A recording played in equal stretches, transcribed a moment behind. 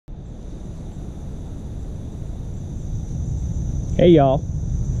Hey y'all.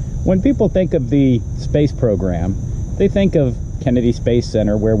 When people think of the space program, they think of Kennedy Space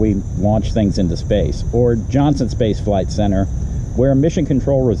Center, where we launch things into space, or Johnson Space Flight Center, where mission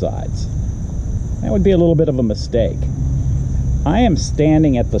control resides. That would be a little bit of a mistake. I am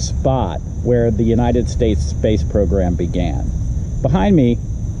standing at the spot where the United States space program began. Behind me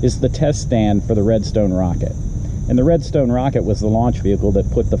is the test stand for the Redstone rocket. And the Redstone rocket was the launch vehicle that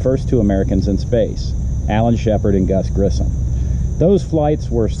put the first two Americans in space, Alan Shepard and Gus Grissom. Those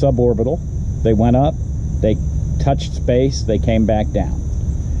flights were suborbital. They went up, they touched space, they came back down.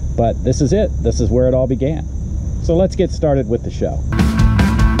 But this is it. This is where it all began. So let's get started with the show.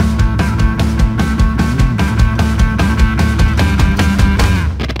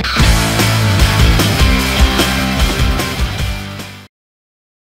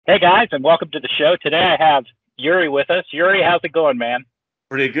 Hey guys, and welcome to the show. Today I have Yuri with us. Yuri, how's it going, man?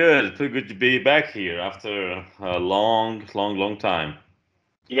 Pretty good. Pretty good to be back here after a long time.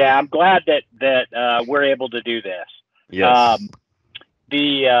 Yeah, I'm glad that we're able to do this. Yes.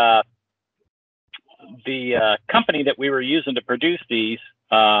 The company that we were using to produce these,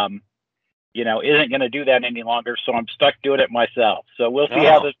 isn't going to do that any longer, so I'm stuck doing it myself. So we'll see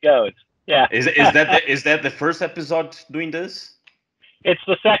how this goes. Yeah. Is that the first episode doing this? It's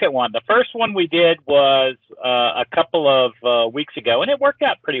the second one. The first one we did was a couple of weeks ago, and it worked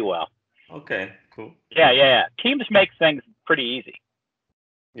out pretty well. Okay, cool. Yeah. Teams makes things pretty easy.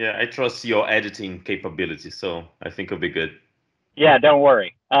 Yeah, I trust your editing capability, so I think it'll be good. Yeah, don't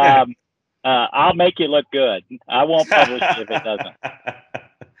worry. I'll make you look good. I won't publish it if it doesn't.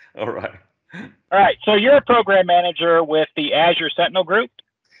 All right. All right. So you're a program manager with the Azure Sentinel group?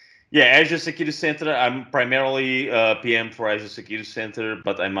 Yeah, Azure Security Center. I'm primarily PM for Azure Security Center,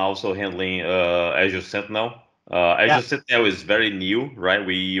 but I'm also handling Azure Sentinel. Azure Sentinel is very new, right?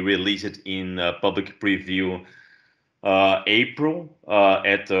 We released it in public preview April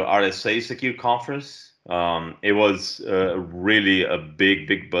at the RSA Security Conference. It was really a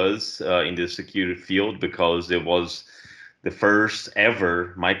big buzz in the security field because it was the first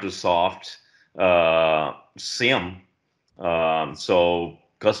ever Microsoft SIEM. So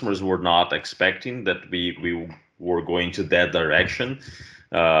customers were not expecting that we were going to that direction.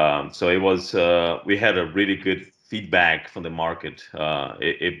 So it was we had a really good feedback from the market.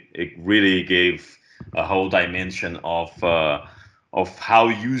 It really gave a whole dimension of how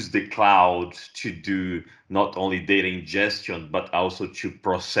use the cloud to do not only data ingestion but also to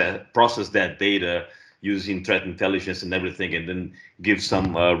process that data using threat intelligence and everything, and then give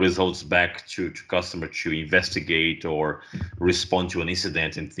some results back to customer to investigate or respond to an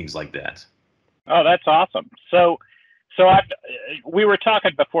incident and things like that. Oh, that's awesome. So we were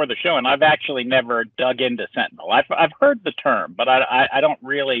talking before the show, and I've actually never dug into Sentinel. I've heard the term, but I didn't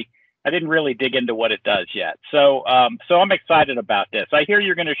really dig into what it does yet. So I'm excited about this. I hear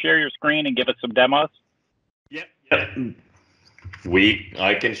you're going to share your screen and give us some demos. Yep.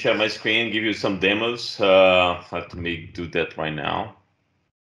 I can share my screen and give you some demos. Let me do that right now.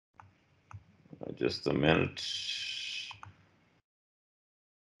 Just a minute.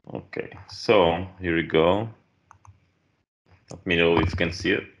 Okay, so here we go. Let me know if you can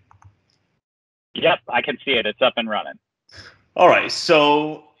see it. Yep, I can see it. It's up and running. All right,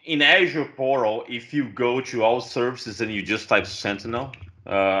 so in Azure Portal, if you go to all services and you just type Sentinel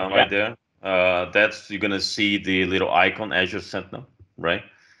right there, you're gonna see the little icon Azure Sentinel, right?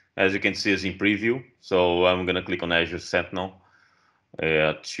 As you can see, it's in preview. So I'm gonna click on Azure Sentinel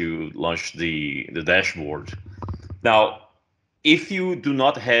to launch the dashboard. Now, if you do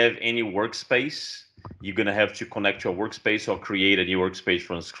not have any workspace, you're gonna have to connect to a workspace or create a new workspace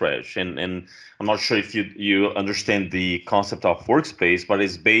from scratch. And I'm not sure if you understand the concept of workspace, but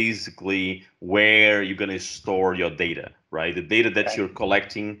it's basically where you're gonna store your data, right? The data that you're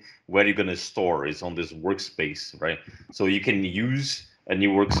collecting, where you're gonna store is on this workspace, right? So you can use a new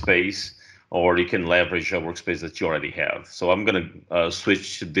workspace, or you can leverage a workspace that you already have. So I'm gonna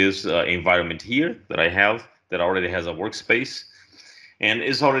switch to this environment here that I have that already has a workspace and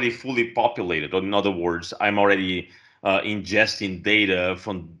is already fully populated. In other words, I'm already ingesting data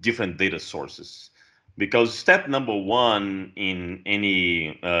from different data sources. Because step number one in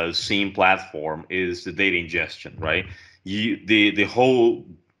any SIEM platform is the data ingestion, right? The whole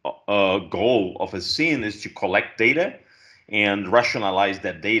goal of a SIEM is to collect data and rationalize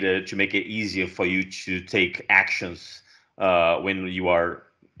that data to make it easier for you to take actions when you are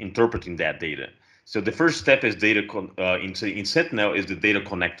interpreting that data. So the first step is data in Sentinel is the data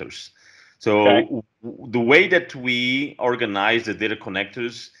connectors. So the way that we organize the data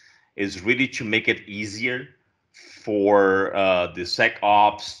connectors is really to make it easier for the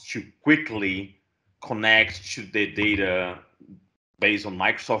SecOps to quickly connect to the data based on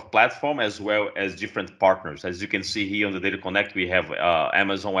Microsoft platform as well as different partners. As you can see here on the Data Connect, we have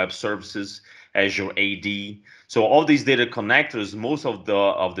Amazon Web Services, Azure AD. So all these data connectors, most of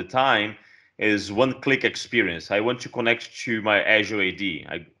the time, is one-click experience. I want to connect to my Azure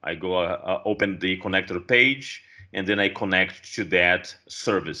AD. I go open the connector page, and then I connect to that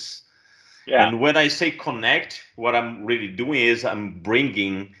service. Yeah. And when I say connect, what I'm really doing is I'm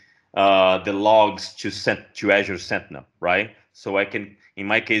bringing the logs to Azure Sentinel, right? So I can, in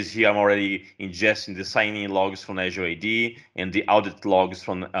my case here, I'm already ingesting the sign-in logs from Azure AD and the audit logs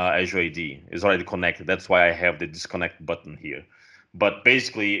from Azure AD. It's already connected. That's why I have the disconnect button here. But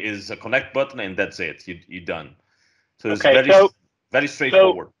basically, is a connect button, and that's it. You're done. So it's very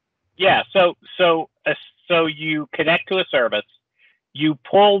straightforward. Yeah. So you connect to a service. You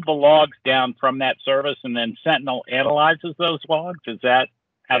pull the logs down from that service, and then Sentinel analyzes those logs. Is that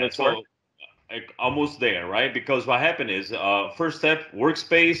how this works? Almost there, right? Because what happened is, first step,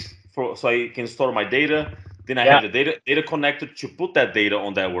 workspace, so I can store my data. Then I have the data connected to put that data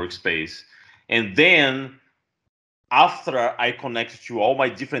on that workspace. And then after I connect to all my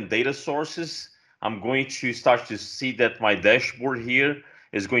different data sources, I'm going to start to see that my dashboard here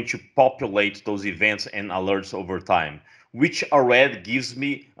is going to populate those events and alerts over time, which already gives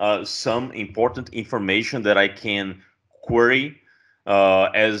me some important information that I can query.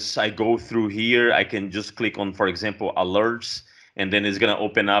 As I go through here, I can just click on, for example, alerts, and then it's going to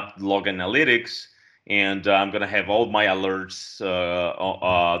open up log analytics, and I'm going to have all my alerts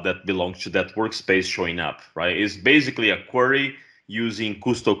that belong to that workspace showing up, right? It's basically a query using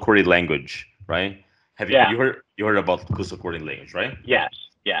custom query language, right? You heard about custom query language, right? Yes.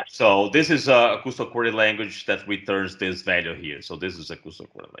 Yes. So this is a custom query language that returns this value here. So this is a custom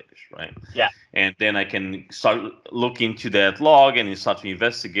query language, right? Yeah. And then I can start looking into that log and start to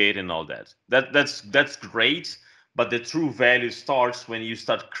investigate and all that. That's great, but the true value starts when you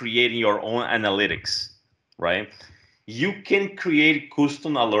start creating your own analytics, right? You can create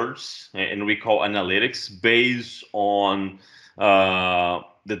custom alerts, and we call analytics, based on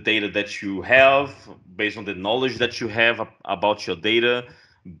the data that you have, based on the knowledge that you have about your data,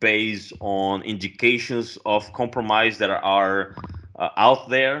 based on indications of compromise that are out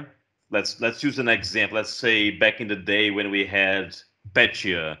there. Let's use an example. Let's say back in the day when we had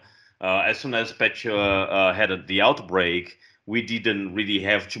Petya, as soon as Petya had the outbreak, we didn't really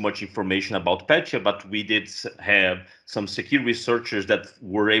have too much information about Petya, but we did have some security researchers that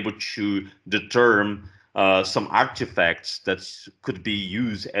were able to determine some artifacts that could be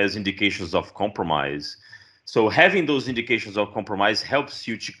used as indications of compromise. So having those indications of compromise helps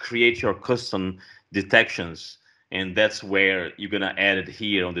you to create your custom detections, and that's where you're gonna add it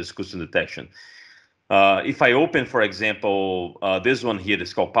here on this custom detection. If I open, for example, this one here,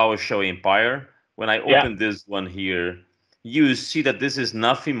 it's called PowerShell Empire. When I open this one here, you see that this is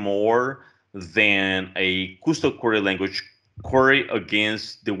nothing more than a custom query language query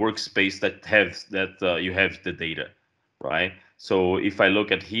against the workspace you have the data, right? So if I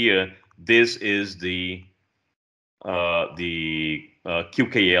look at here, this is the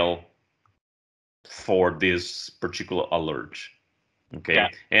QKL for this particular alert. Okay,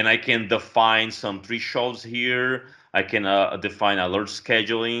 and I can define some thresholds here. I can define alert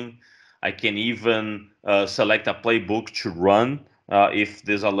scheduling. I can even select a playbook to run if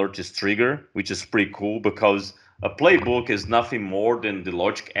this alert is triggered, which is pretty cool because a playbook is nothing more than the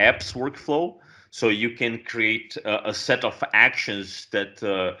Logic Apps workflow. So you can create a set of actions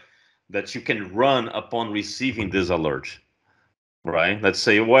that you can run upon receiving this alert. Right. Let's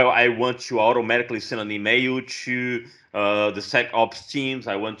say, well, I want to automatically send an email to the SecOps teams.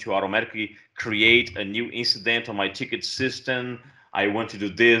 I want to automatically create a new incident on my ticket system. I want to do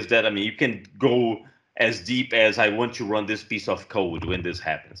this, that. I mean, you can go as deep as I want to run this piece of code when this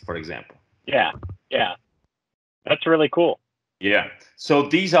happens, for example. Yeah. Yeah. That's really cool. Yeah. So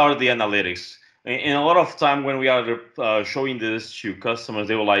these are the analytics. And a lot of time when we are showing this to customers,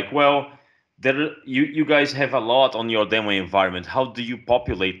 they were like, well, you guys have a lot on your demo environment. How do you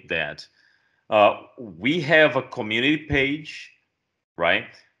populate that? We have a community page, right,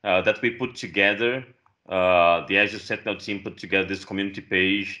 that we put together. The Azure Sentinel team put together this community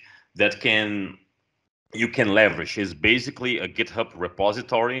page that you can leverage. It's basically a GitHub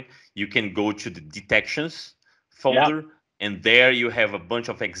repository. You can go to the detections folder, and there you have a bunch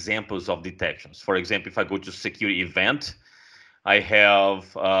of examples of detections. For example, if I go to security event, I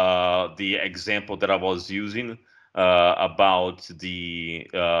have the example that I was using about the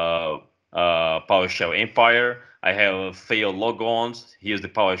PowerShell Empire. I have failed logons. Here's the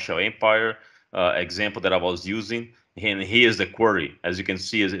PowerShell Empire example that I was using. And here's the query. As you can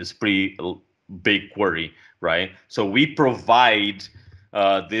see, it's pretty big query, right? So we provide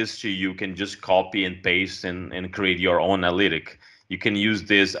this to you. You can just copy and paste and create your own analytic. You can use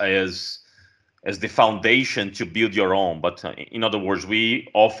this as the foundation to build your own. But in other words, we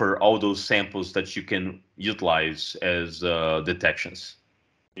offer all those samples that you can utilize as detections.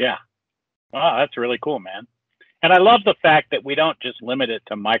 Yeah. Oh, that's really cool, man. And I love the fact that we don't just limit it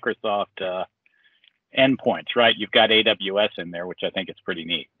to Microsoft endpoints, right? You've got AWS in there, which I think is pretty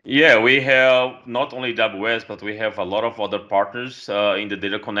neat. Yeah, we have not only AWS, but we have a lot of other partners in the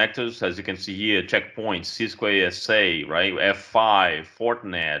data connectors. As you can see here, Checkpoint, Cisco ASA, right? F5,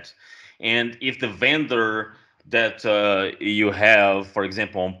 Fortinet. And if the vendor that you have, for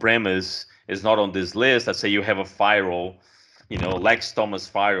example, on premise is not on this list, let's say you have a firewall,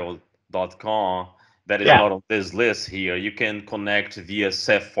 LexThomasFirewall.com, that is not on this list here, you can connect via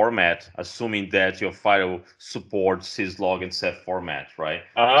Ceph format, assuming that your file supports syslog and Ceph format, right?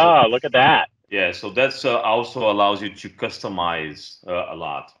 Oh, look at that. Yeah, so that's also allows you to customize a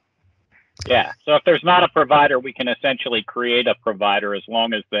lot. Yeah, so if there's not a provider, we can essentially create a provider as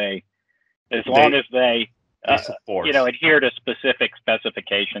long as they support. Adhere to specific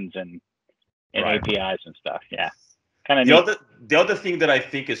specifications and APIs and stuff. Yeah. Kind of neat. The other thing that I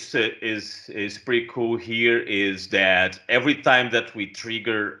think is pretty cool here is that every time that we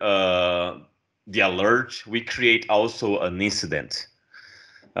trigger the alert, we create also an incident.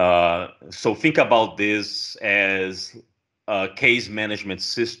 So think about this as a case management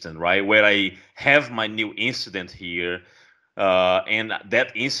system, right? Where I have my new incident here, and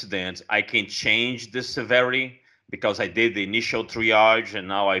that incident, I can change the severity because I did the initial triage, and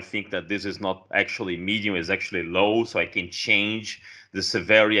now I think that this is not actually medium, it's actually low, so I can change the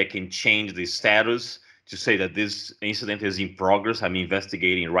severity, I can change the status to say that this incident is in progress, I'm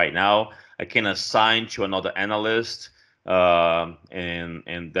investigating right now. I can assign to another analyst, and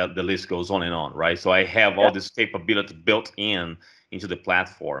that the list goes on and on, right? So I have all this capability built into the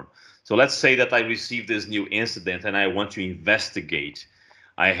platform. So let's say that I receive this new incident and I want to investigate.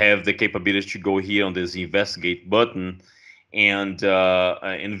 I have the capability to go here on this investigate button and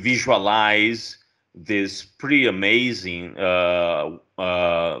visualize this pretty amazing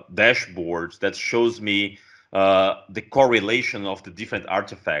dashboard that shows me the correlation of the different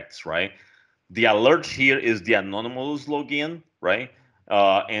artifacts, right? The alert here is the anonymous login, right?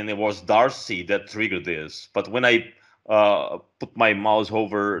 And it was Darcy that triggered this. But when I put my mouse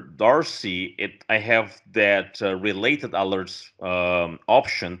over Darcy, I have that related alerts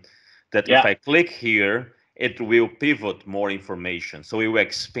option that if I click here, it will pivot more information. So it will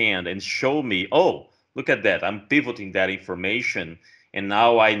expand and show me, oh, look at that. I'm pivoting that information. And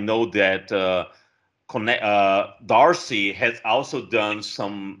now I know that Darcy has also done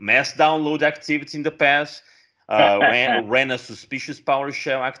some mass download activity in the past, ran a suspicious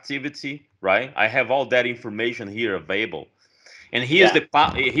PowerShell activity, right? I have all that information here available. And here's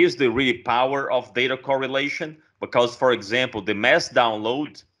the really power of data correlation, because, for example, the mass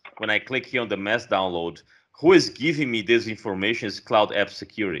download, when I click here on the mass download, who is giving me this information is Cloud App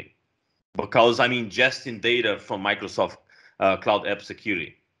Security, because I'm ingesting data from Microsoft Cloud App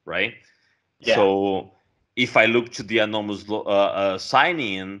Security, right? Yeah. So if I look to the anonymous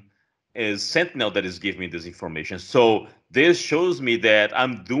sign-in, is Sentinel that is giving me this information. So this shows me that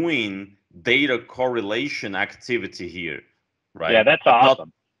I'm doing data correlation activity here, right? Yeah, that's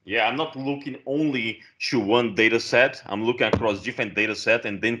awesome. I'm not looking only to one data set. I'm looking across different data sets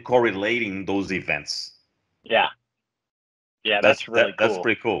and then correlating those events. Yeah. Yeah, that's really cool. That's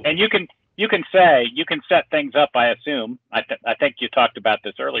pretty cool. And you can set things up, I assume. I think you talked about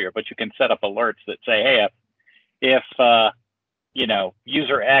this earlier, but you can set up alerts that say, hey, if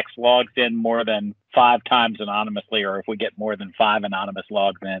user X logs in more than 5 times anonymously, or if we get more than 5 anonymous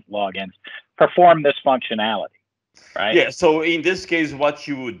logins, perform this functionality, right? Yeah, so in this case, what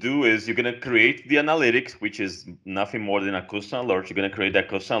you would do is you're going to create the analytics, which is nothing more than a custom alert. You're going to create that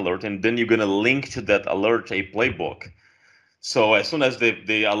custom alert, and then you're going to link to that alert a playbook. So as soon as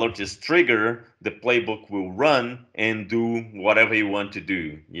the alert is triggered, the playbook will run and do whatever you want to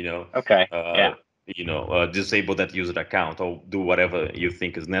do, Okay. Disable that user account or do whatever you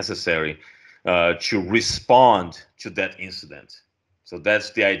think is necessary to respond to that incident. So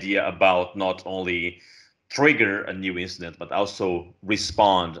that's the idea about not only trigger a new incident, but also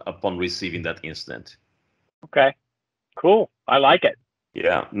respond upon receiving that incident. Okay, cool. I like it.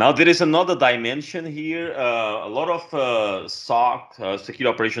 Yeah. Now there is another dimension here. A lot of SOC, security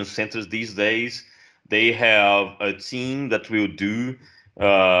operations centers these days, they have a team that will do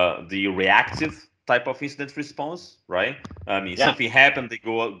the reactive type of incident response, right? I mean, something happened, they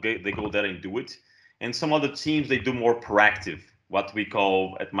go there and do it. And some other teams, they do more proactive, what we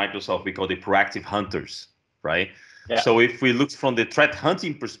call at Microsoft, we call the proactive hunters, right? Yeah. So if we look from the threat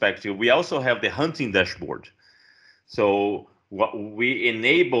hunting perspective, we also have the hunting dashboard. So what we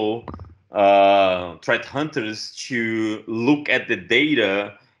enable threat hunters to look at the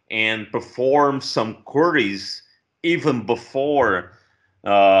data and perform some queries even before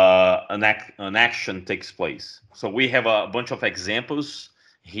an action takes place. So we have a bunch of examples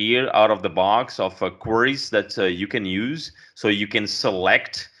here out of the box of queries that you can use. So you can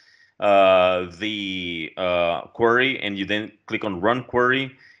select the query and you then click on run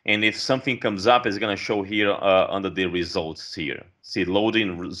query. And if something comes up, it's going to show here under the results here. See,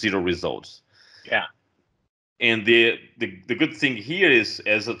 loading 0 results. Yeah. And the good thing here is,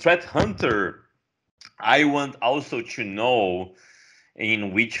 as a threat hunter, I want also to know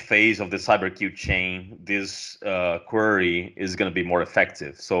in which phase of the CyberQ chain this query is going to be more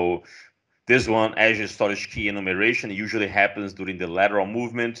effective. So this one, Azure Storage Key Enumeration, usually happens during the lateral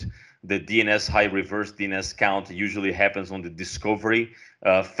movement. The DNS high reverse DNS count usually happens on the discovery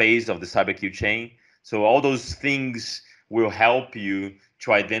phase of the CyberQ chain. So all those things will help you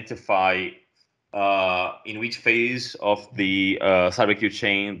to identify in which phase of the CyberQ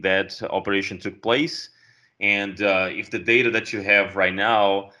chain that operation took place. And if the data that you have right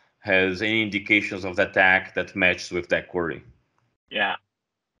now has any indications of the attack that matches with that query. Yeah.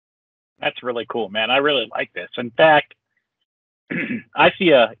 That's really cool, man. I really like this. In fact, I see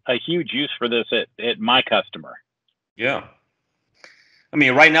a huge use for this at my customer. Yeah. I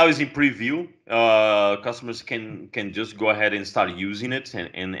mean, right now it's in preview. Customers can just go ahead and start using it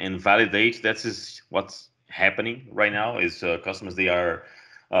and validate. That is what's happening right now is customers, they are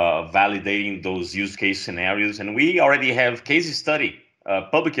validating those use case scenarios. And we already have case study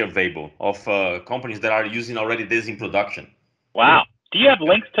publicly available of companies that are using already this in production. Wow. Do you have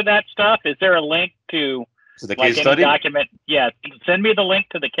links to that stuff? Is there a link to the like case any study? document? Yeah. Send me the link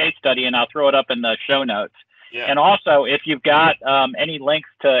to the case study and I'll throw it up in the show notes. Yeah. And also, if you've got any links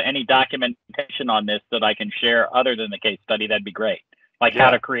to any documentation on this that I can share other than the case study, that'd be great. Like how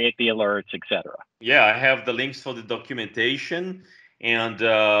to create the alerts, etc. Yeah, I have the links for the documentation. And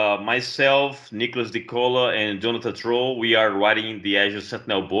myself, Nicholas DiCola, and Jonathan Troll, we are writing the Azure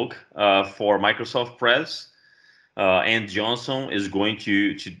Sentinel book for Microsoft Press. And Johnson is going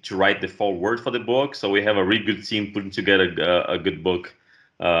to write the foreword for the book. So we have a really good team putting together a good book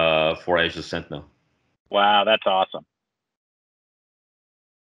for Azure Sentinel. Wow, that's awesome.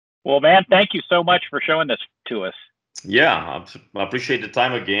 Well, man, thank you so much for showing this to us. Yeah, I appreciate the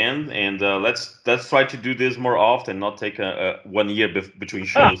time again, and let's try to do this more often, not take a 1 year between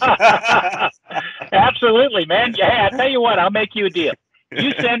shows. Absolutely, man. Yeah, I tell you what, I'll make you a deal.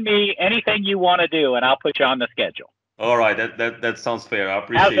 You send me anything you want to do, and I'll put you on the schedule. All right, that sounds fair. I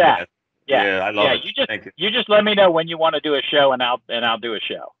appreciate that. Yeah, I love it. Thank you. You just let me know when you want to do a show, and I'll do a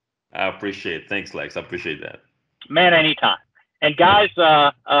show. I appreciate it. Thanks, Lex. I appreciate that. Man, anytime. And guys,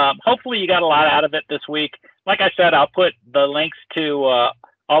 hopefully you got a lot out of it this week. Like I said, I'll put the links to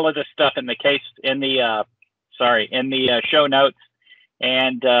all of this stuff in the show notes.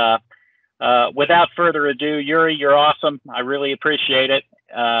 And without further ado, Yuri, you're awesome. I really appreciate it.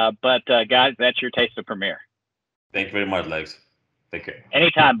 But guys, that's your taste of Premier. Thank you very much, Lex. Take care.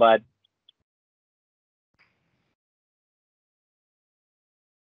 Anytime, bud.